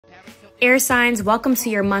Air signs, welcome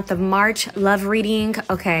to your month of March love reading.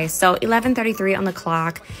 Okay, so 11:33 on the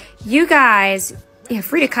clock. You guys,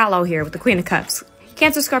 Frida Kahlo here with the Queen of Cups.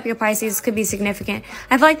 Cancer, Scorpio, Pisces could be significant.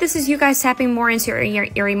 I feel like this is you guys tapping more into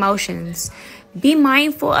your emotions. Be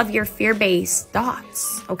mindful of your fear-based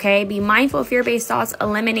thoughts, okay? Be mindful of fear-based thoughts.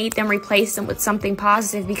 Eliminate them, replace them with something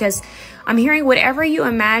positive, because I'm hearing whatever you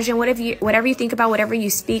imagine, whatever you think about, whatever you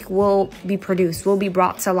speak will be produced, will be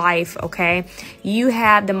brought to life, okay? You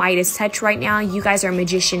have the Midas touch right now. You guys are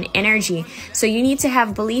magician energy. So you need to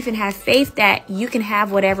have belief and have faith that you can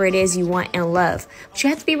have whatever it is you want in love. But you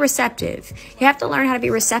have to be receptive. You have to learn how to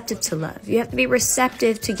be receptive to love. You have to be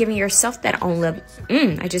receptive to giving yourself that own love.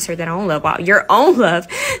 I just heard that own love. Wow, your own love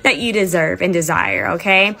that you deserve and desire,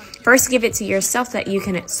 okay? First, give it to yourself so that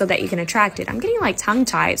you can attract it. I'm getting like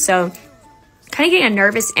tongue-tied, so kind of getting a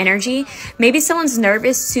nervous energy. Maybe someone's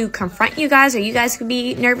nervous to confront you guys, or you guys could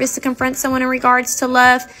be nervous to confront someone in regards to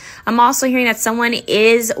love. I'm also hearing that someone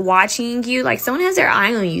is watching you, like someone has their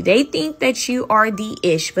eye on you. They think that you are the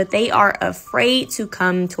ish, but they are afraid to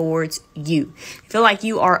come towards you. They feel like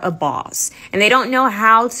you are a boss, and they don't know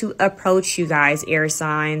how to approach you guys, air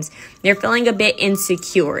signs. They're feeling a bit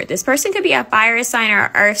insecure. This person could be a fire sign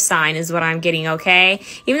or earth sign is what I'm getting, okay?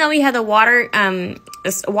 Even though we have the water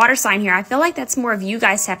sign here, I feel like that's more of you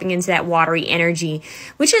guys tapping into that watery energy,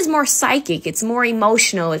 which is more psychic. It's more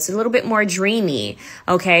emotional. It's a little bit more dreamy,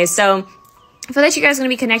 okay? So I feel that you guys are going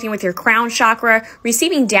to be connecting with your crown chakra,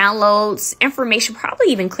 receiving downloads, information, probably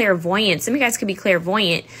even clairvoyance. Some of you guys could be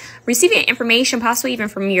clairvoyant, receiving information, possibly even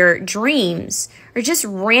from your dreams, or just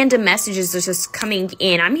random messages that's just coming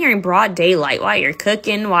in. I'm hearing broad daylight while you're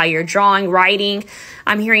cooking, while you're drawing, writing.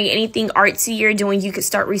 I'm hearing anything artsy you're doing. You could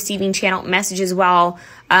start receiving channeled messages while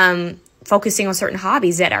focusing on certain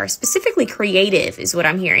hobbies that are specifically creative is what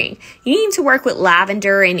I'm hearing. You need to work with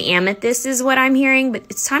lavender and amethyst is what I'm hearing, but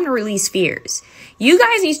it's time to release fears. You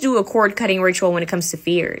guys need to do a cord cutting ritual when it comes to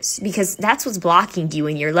fears, because that's what's blocking you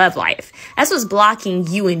in your love life. That's what's blocking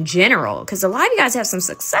you in general, because a lot of you guys have some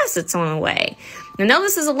success that's on the way. I know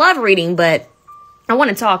this is a love reading, but I want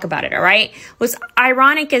to talk about it, all right? What's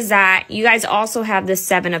ironic is that you guys also have the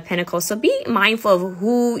Seven of Pentacles. So be mindful of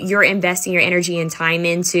who you're investing your energy and time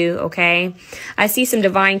into, okay? I see some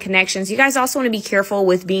divine connections. You guys also want to be careful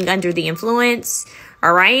with being under the influence,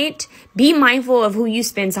 all right? Be mindful of who you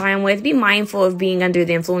spend time with. Be mindful of being under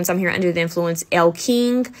the influence. I'm here under the influence, El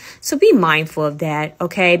King. So be mindful of that,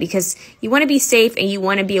 okay? Because you want to be safe, and you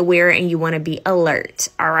want to be aware, and you want to be alert,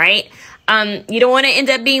 all right? You don't want to end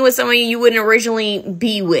up being with someone you wouldn't originally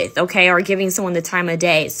be with, okay? Or giving someone the time of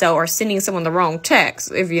day. So, or sending someone the wrong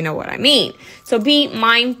text, if you know what I mean. So be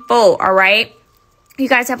mindful, all right? You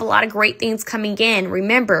guys have a lot of great things coming in.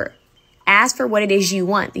 Remember, ask for what it is you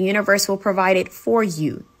want. The universe will provide it for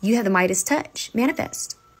you. You have the Midas touch.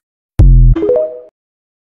 Manifest.